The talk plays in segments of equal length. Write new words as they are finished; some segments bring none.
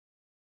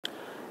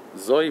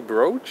Zowie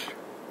Broach,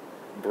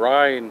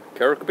 Brian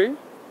Kirkby.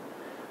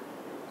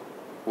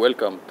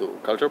 Welcome to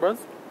CultureBuzz.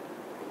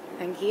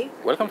 Thank you.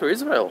 Welcome to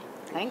Israel.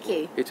 Thank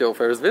you. It's your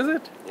first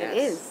visit. Yes. It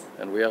is.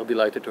 And we are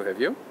delighted to have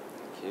you.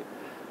 Thank you.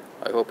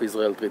 I hope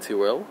Israel treats you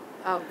well.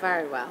 Oh,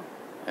 very well.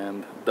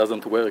 And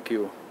doesn't work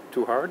you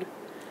too hard.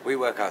 We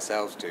work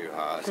ourselves too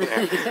hard.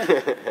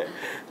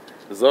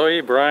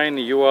 Zowie, Brian,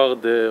 you are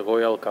the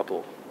royal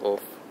couple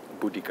of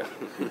Boudicca.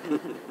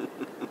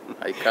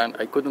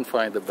 I couldn't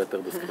find a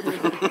better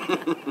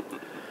description.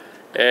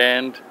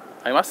 And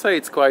I must say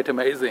it's quite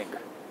amazing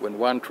when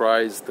one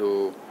tries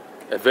to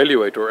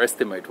evaluate or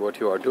estimate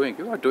what you are doing.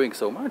 You are doing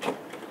so much.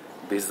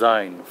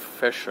 Design,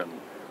 fashion,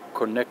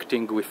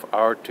 connecting with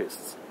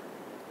artists.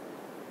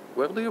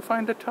 Where do you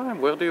find the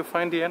time? Where do you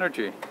find the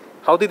energy?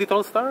 How did it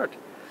all start?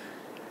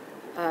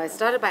 It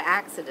started by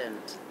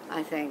accident,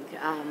 I think.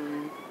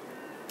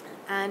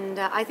 And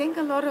I think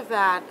a lot of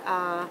that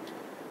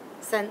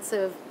sense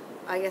of,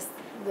 I guess,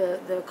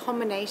 the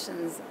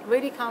combinations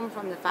really come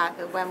from the fact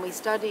that when we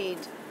studied,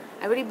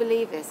 I really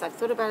believe this, I've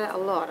thought about it a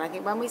lot. I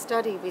think when we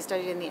studied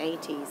in the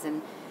 80s,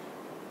 and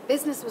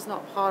business was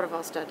not part of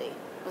our study.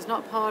 It was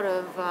not part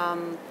of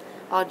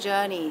our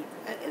journey.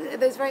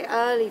 Those very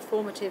early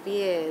formative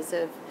years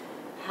of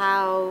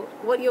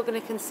what you're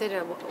going to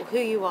consider, who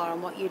you are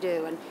and what you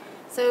do. And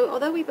so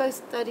although we both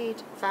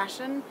studied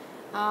fashion,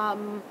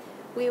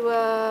 we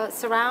were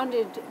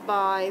surrounded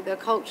by the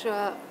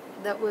culture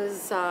that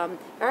was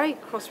very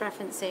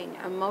cross-referencing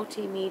and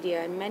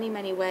multimedia in many,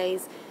 many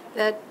ways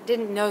that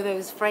didn't know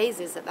those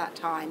phrases at that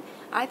time.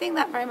 I think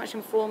that very much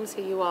informs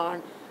who you are.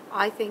 And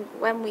I think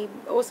when we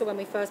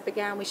first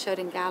began, we showed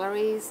in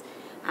galleries,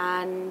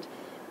 and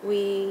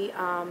we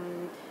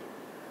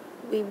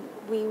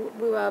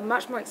were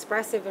much more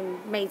expressive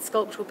and made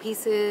sculptural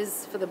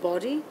pieces for the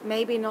body,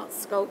 maybe not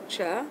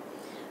sculpture.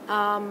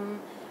 And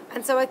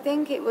so I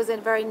think it was a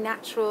very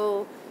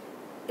natural,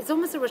 it's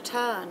almost a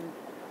return.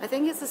 I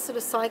think it's a sort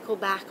of cycle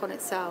back on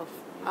itself.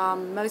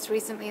 Most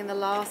recently in the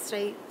last,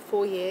 say,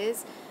 4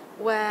 years,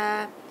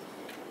 where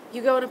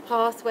you go on a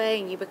pathway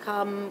and you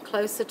become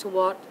closer to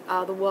what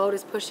the world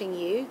is pushing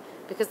you,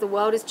 because the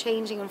world is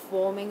changing and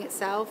forming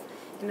itself.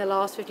 In the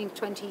last 15 to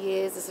 20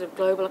 years, the sort of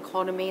global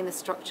economy and the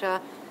structure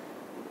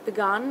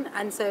begun,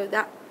 and so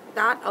that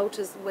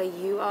alters where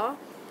you are.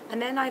 And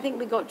then I think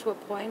we got to a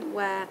point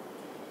where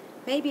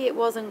maybe it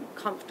wasn't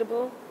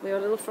comfortable, we were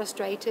a little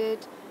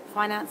frustrated,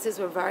 finances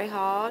were very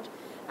hard,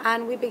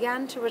 and we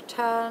began to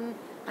return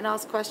and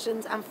ask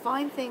questions and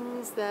find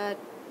things that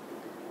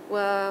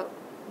were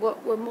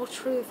more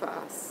true for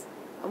us,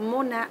 and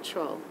more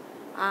natural,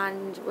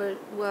 and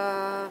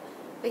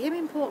became an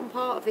important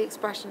part of the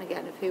expression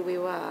again of who we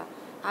were.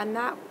 And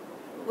that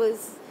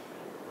was,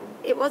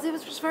 it was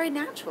just very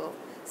natural.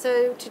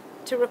 So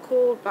to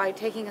record by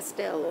taking a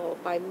still, or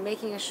by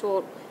making a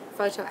short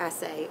photo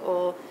essay,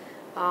 or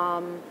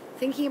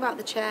thinking about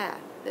the chair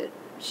that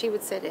she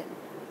would sit in,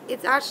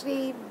 it's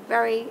actually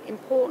very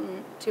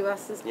important to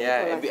us as people,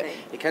 I think.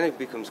 It kind of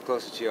becomes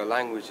closer to your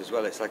language as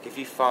well. It's like if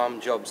you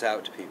farm jobs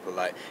out to people,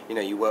 like, you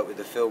know, you work with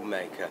a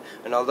filmmaker,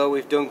 and although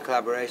we've done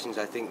collaborations,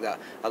 I think that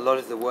a lot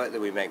of the work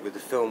that we make with the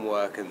film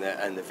work and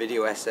the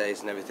video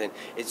essays and everything,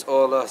 it's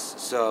all us.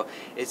 So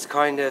it's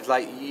kind of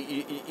like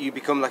you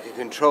become like a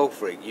control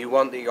freak. You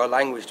want your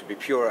language to be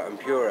purer and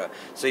purer,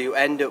 so you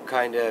end up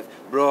kind of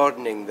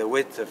broadening the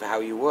width of how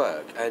you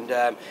work, and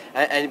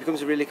it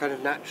becomes a really kind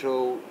of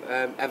natural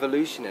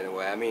evolution in a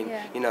way. I mean,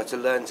 you know, to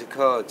learn to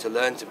code, to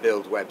learn to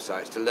build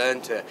websites, to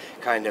learn to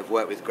kind of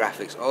work with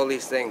graphics, all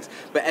these things,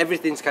 but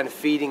everything's kind of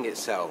feeding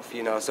itself,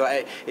 you know, so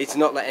it's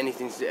not like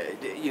anything's,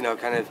 you know,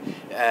 kind of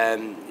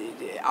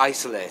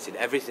isolated.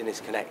 Everything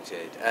is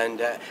connected, and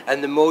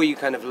the more you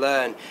kind of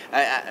learn,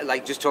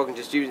 like just talking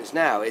to students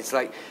now, it's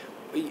like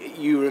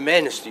you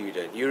remain a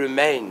student, you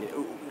remain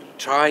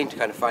trying to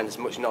kind of find as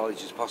much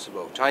knowledge as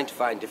possible, trying to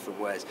find different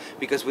ways,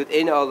 because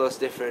within all those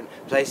different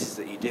places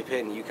that you dip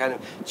in, you kind of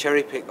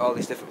cherry pick all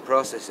these different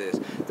processes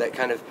that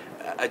kind of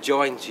are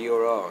joined to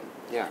your own.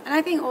 Yeah. And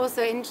I think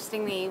also,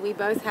 interestingly, we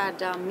both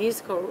had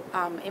musical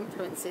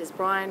influences,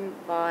 Brian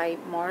by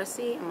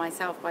Morrissey and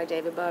myself by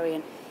David Bowie,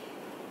 and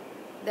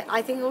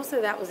I think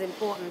also that was an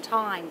important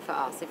time for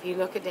us. If you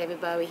look at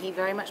David Bowie, he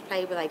very much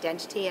played with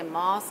identity and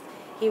mask.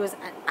 He was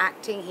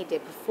acting, he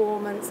did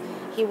performance,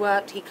 he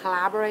worked, he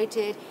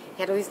collaborated,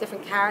 he had all these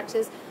different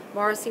characters.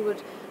 Morrissey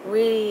would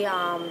really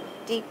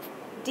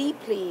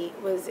deeply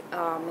was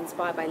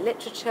inspired by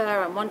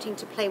literature and wanting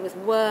to play with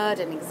word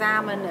and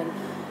examine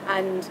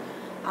and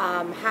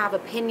have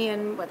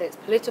opinion, whether it's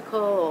political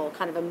or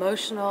kind of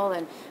emotional,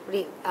 and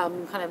really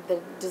kind of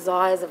the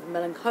desires of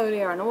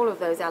melancholia and all of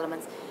those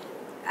elements.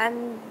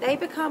 And they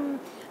become,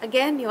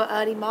 again, your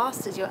early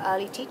masters, your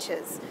early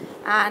teachers,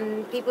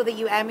 and people that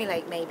you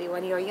emulate maybe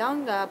when you're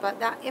younger, but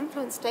that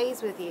influence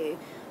stays with you.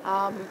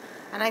 And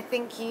I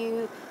think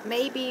you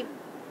maybe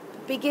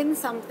begin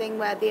something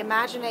where the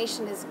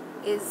imagination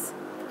is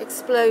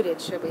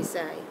exploded, should we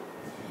say.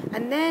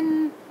 And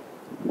then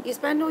you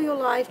spend all your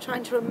life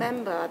trying to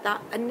remember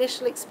that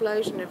initial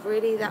explosion of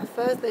really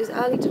those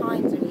early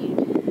times when you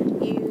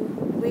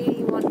really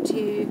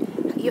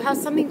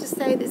have something to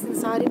say that's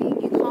inside of you.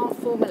 You can't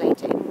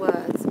formulate it in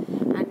words.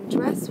 And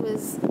dress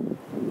was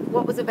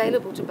what was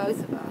available to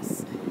both of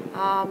us.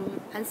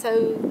 And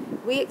so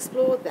we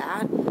explored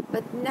that.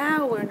 But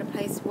now we're in a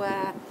place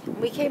where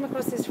we came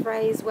across this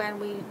phrase when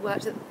we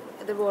worked at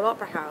the Royal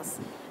Opera House.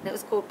 And it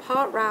was called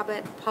part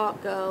rabbit,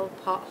 part girl,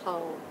 part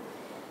whole.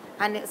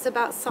 And it's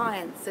about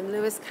science and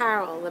Lewis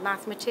Carroll, the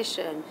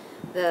mathematician,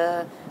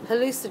 the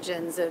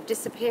hallucinogens of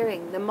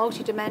disappearing, the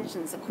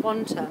multi-dimensions, the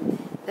quantum,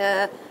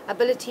 the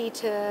ability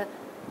to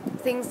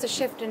things to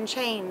shift and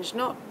change,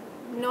 not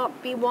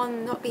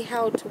be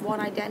held to one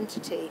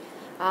identity,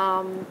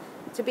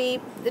 to be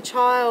the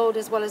child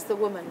as well as the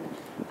woman.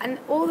 And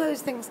all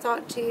those things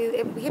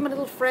it became a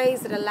little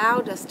phrase that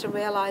allowed us to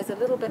realize a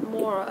little bit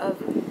more of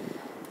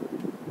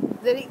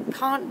that it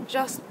can't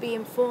just be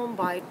informed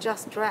by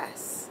just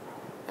dress.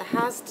 There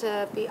has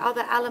to be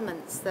other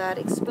elements that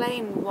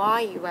explain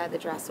why you wear the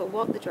dress or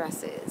what the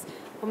dress is.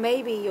 Or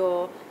maybe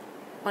you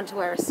want to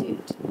wear a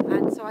suit.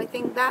 And so I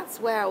think that's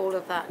where all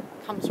of that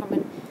comes from.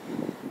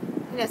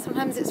 And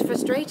sometimes it's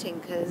frustrating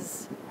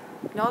because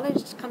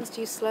knowledge comes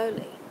to you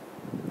slowly,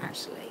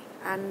 actually.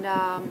 And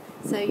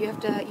so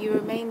you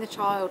remain the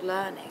child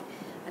learning.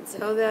 And so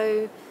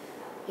although,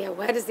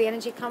 where does the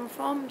energy come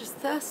from? Just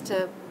thirst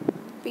to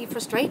be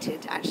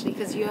frustrated, actually,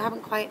 because you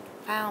haven't quite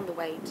found the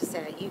way to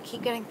say it. You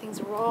keep getting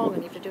things wrong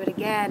and you have to do it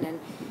again, and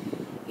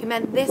you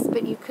meant this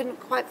but you couldn't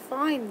quite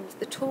find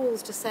the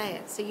tools to say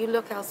it, so you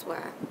look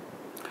elsewhere.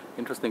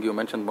 Interesting, you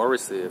mentioned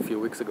Morrissey. A few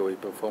weeks ago he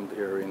performed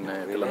here in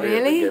Tel Aviv.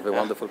 Really? He gave a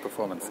wonderful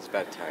performance. It's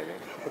bad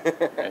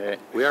timing.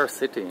 we are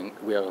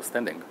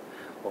standing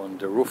on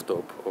the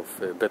rooftop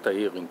of Bet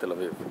Ha'Ir in Tel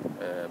Aviv.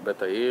 Bet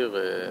Ha'Ir,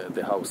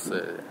 the house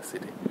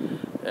city.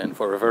 And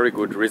for a very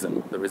good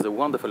reason. There is a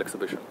wonderful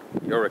exhibition,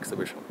 your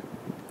exhibition,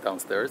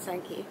 downstairs.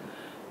 Thank you.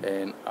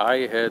 And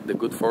I had the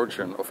good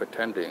fortune of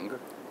attending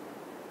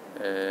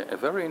a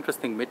very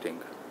interesting meeting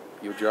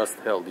you just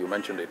held, you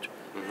mentioned it,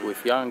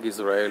 with young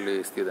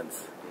Israeli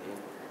students.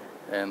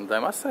 And I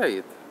must say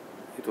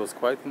it was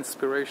quite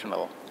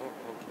inspirational.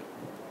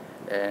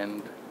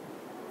 And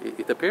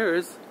it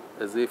appears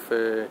as if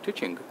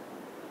teaching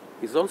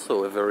is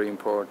also a very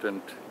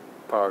important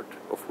part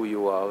of who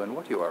you are and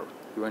what you are.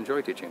 You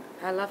enjoy teaching.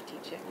 I love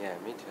teaching. Yeah,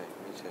 me too.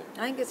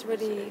 I think it's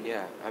really...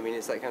 Yeah, I mean,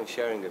 it's like kind of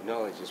sharing of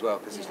knowledge as well,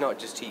 because it's not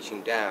just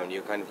teaching down,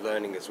 you're kind of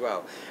learning as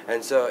well.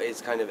 And so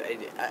it's kind of,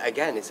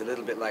 again, it's a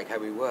little bit like how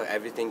we work.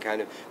 Everything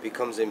kind of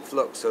becomes in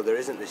flux, so there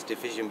isn't this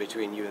division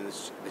between you and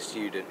the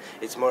student.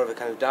 It's more of a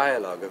kind of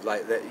dialogue of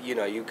like,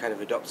 you kind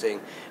of adopting,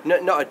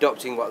 not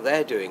adopting what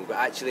they're doing, but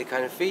actually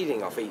kind of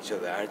feeding off each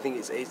other. I think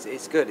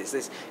it's good. It's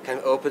this kind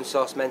of open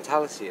source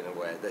mentality in a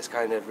way that's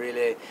kind of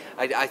really,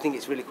 I think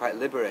it's really quite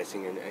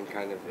liberating and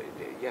kind of,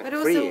 but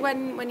also freeing.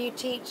 when you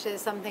teach,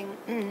 there's something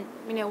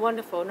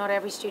wonderful. Not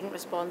every student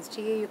responds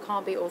to you. You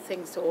can't be all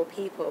things to all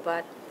people.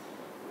 But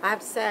I have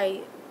to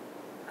say,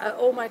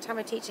 all my time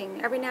of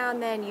teaching, every now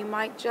and then you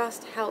might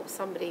just help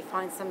somebody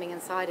find something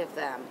inside of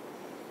them.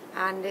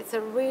 And it's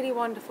a really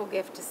wonderful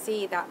gift to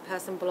see that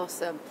person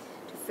blossom,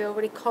 to feel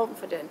really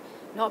confident,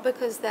 not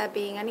because they're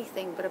being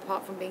anything, but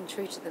apart from being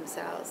true to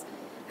themselves.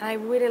 And I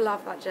really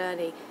love that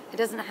journey. It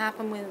doesn't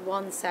happen with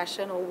one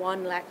session or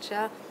one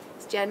lecture.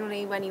 It's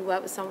generally when you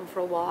work with someone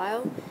for a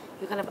while,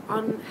 you kind of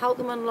help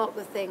them unlock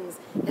the things.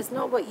 It's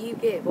not what you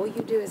give. All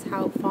you do is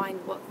help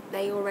find what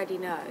they already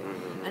know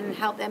and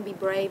help them be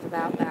brave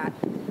about that.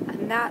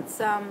 And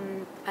that's,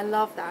 I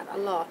love that a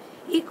lot.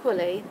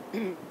 Equally,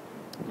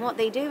 what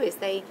they do is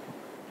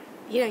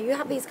you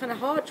have these kind of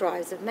hard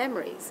drives of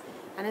memories.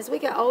 And as we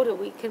get older,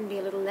 we can be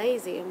a little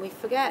lazy and we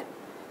forget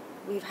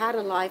we've had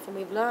a life and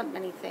we've learned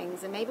many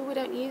things and maybe we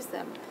don't use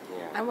them.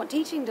 Yeah. And what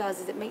teaching does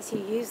is it makes you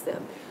use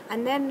them.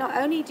 And then not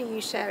only do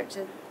you share it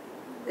to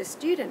the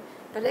student,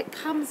 but it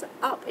comes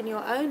up in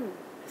your own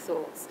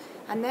thoughts.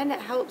 And then it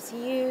helps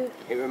you...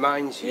 It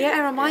reminds you.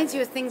 Yeah, it reminds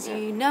you of things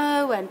you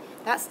know, and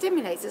that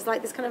stimulates. It's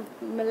like this kind of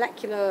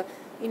molecular,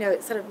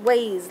 sort of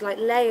ways, like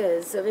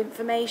layers of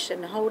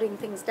information holding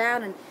things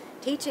down, and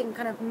teaching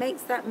kind of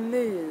makes that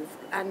move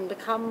and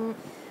become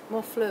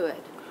more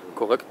fluid.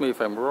 Correct me if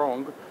I'm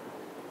wrong.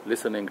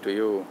 Listening to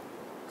you,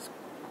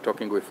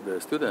 talking with the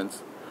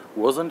students,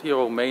 wasn't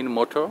your main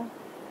motto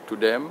to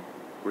them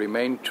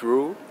remain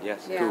true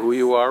to who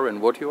you are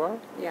and what you are?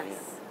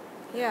 Yes.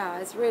 Yeah,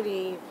 it's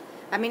really,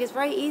 it's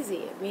very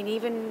easy.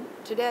 Even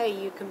today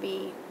you can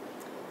be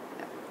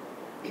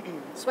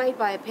swayed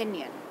by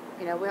opinion.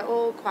 We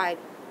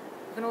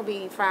can all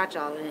be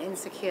fragile and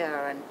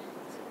insecure, and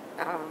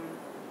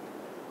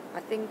I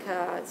think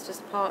it's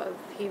just part of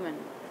human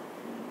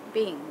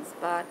beings,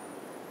 but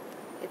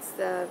it's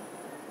the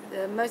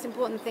most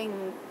important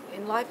thing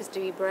in life is to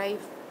be brave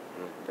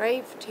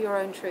to your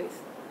own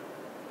truth.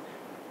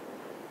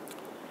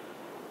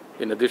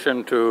 In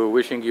addition to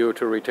wishing you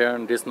to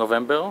return this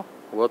November,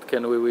 what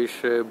can we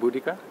wish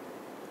Boudicca?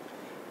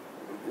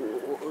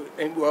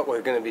 And what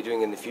we're going to be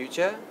doing in the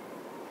future?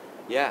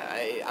 Yeah,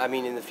 I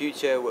mean, in the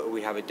future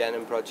we have a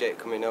denim project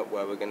coming up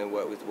where we're going to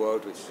work with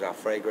World, which is our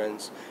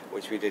fragrance,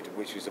 which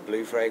was a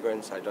blue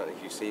fragrance. I don't know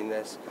if you've seen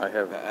this. I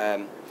have.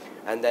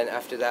 And then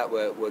after that,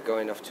 we're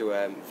going off to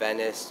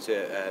Venice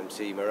to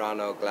see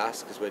Murano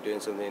glass, because we're doing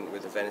something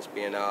with the Venice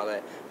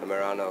Biennale and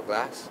Murano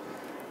glass.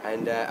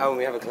 And and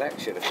we have a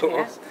collection, of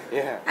course.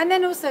 Yeah. And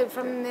then also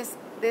from this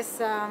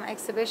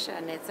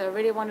exhibition, it's a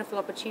really wonderful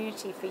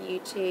opportunity for you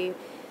to.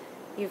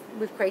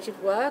 We've created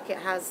work. It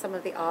has some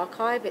of the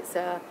archive. It's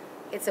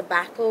a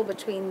battle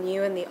between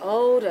new and the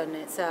old, and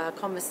it's a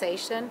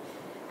conversation,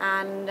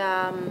 and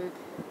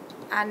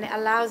it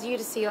allows you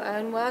to see your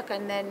own work,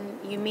 and then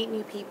you meet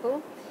new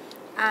people,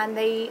 and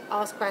they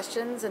ask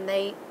questions, and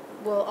they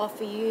will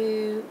offer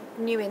you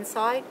new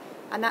insight,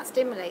 and that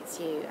stimulates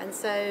you, and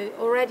so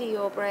already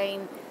your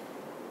brain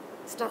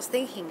starts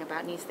thinking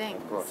about new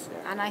things. Of course,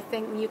 yeah. And I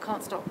think you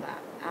can't stop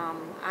that,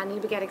 and you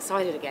get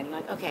excited again. You're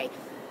like, okay,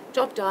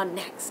 job done,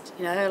 next,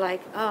 you know,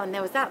 like, oh, and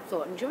there was that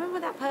thought, and do you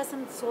remember that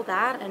person saw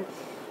that? And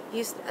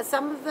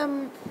some of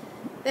them,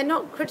 they're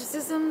not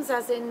criticisms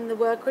as in the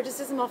word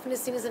criticism often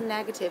is seen as a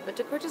negative, but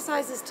to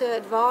criticize is to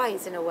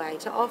advise in a way,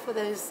 to offer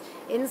those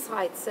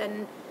insights,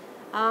 and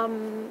I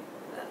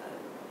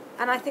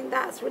think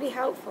that's really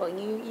helpful.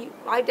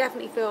 I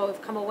definitely feel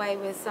I've come away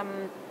with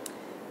some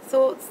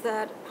thoughts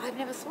that I've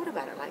never thought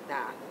about it like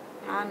that,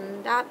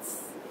 and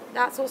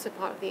that's also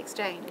part of the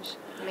exchange.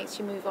 It makes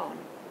you move on.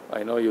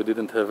 I know you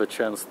didn't have a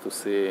chance to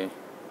see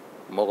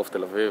more of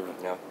Tel Aviv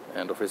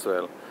and of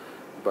Israel,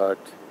 but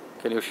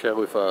can you share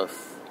with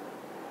us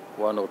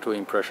one or two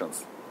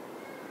impressions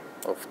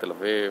of Tel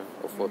Aviv,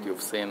 of what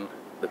you've seen,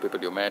 the people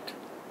you met?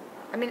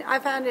 I mean, I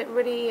found it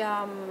really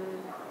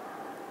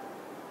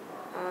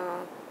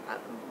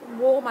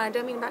warm. I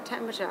don't mean about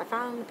temperature. I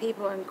found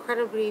people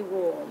incredibly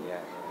warm.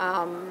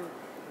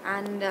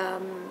 And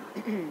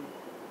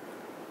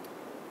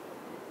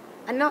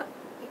not...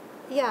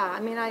 Yeah, I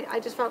mean, I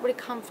just felt really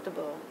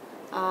comfortable.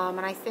 And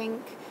I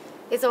think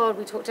it's odd,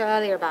 we talked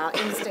earlier about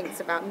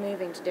instincts, about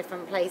moving to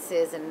different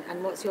places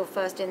and what's your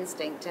first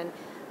instinct. And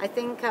I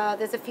think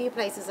there's a few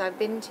places I've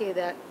been to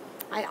that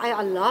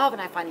I love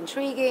and I find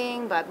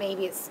intriguing, but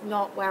maybe it's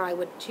not where I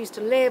would choose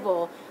to live,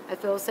 or I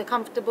feel so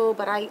comfortable,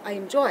 but I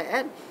enjoy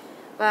it.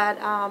 But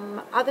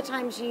other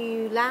times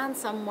you land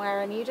somewhere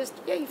and you just,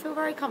 you feel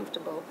very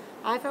comfortable.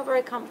 I felt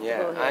very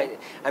comfortable here.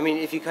 I mean,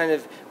 if you kind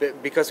of,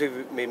 because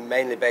we've been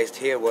mainly based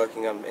here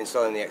working on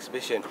installing the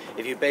exhibition,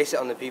 if you base it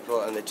on the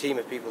people and the team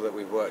of people that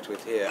we've worked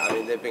with here, I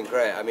mean, they've been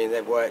great. I meid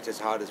worked as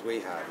hard as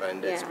we have,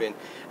 and it's been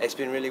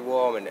really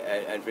warm and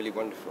really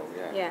wonderful.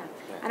 Yeah.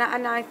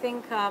 And I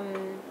think, my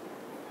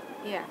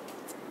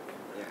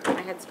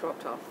head's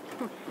dropped off.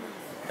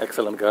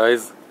 Excellent,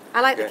 guys. I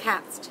like the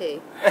cats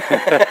too.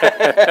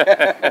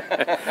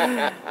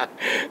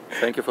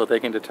 Thank you for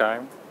taking the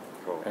time.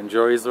 Cool.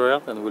 Enjoy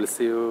Israel, and we'll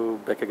see you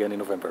back again in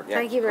November.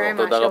 Thank you very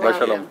much. תודה רבה,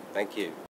 שלום. Thank you.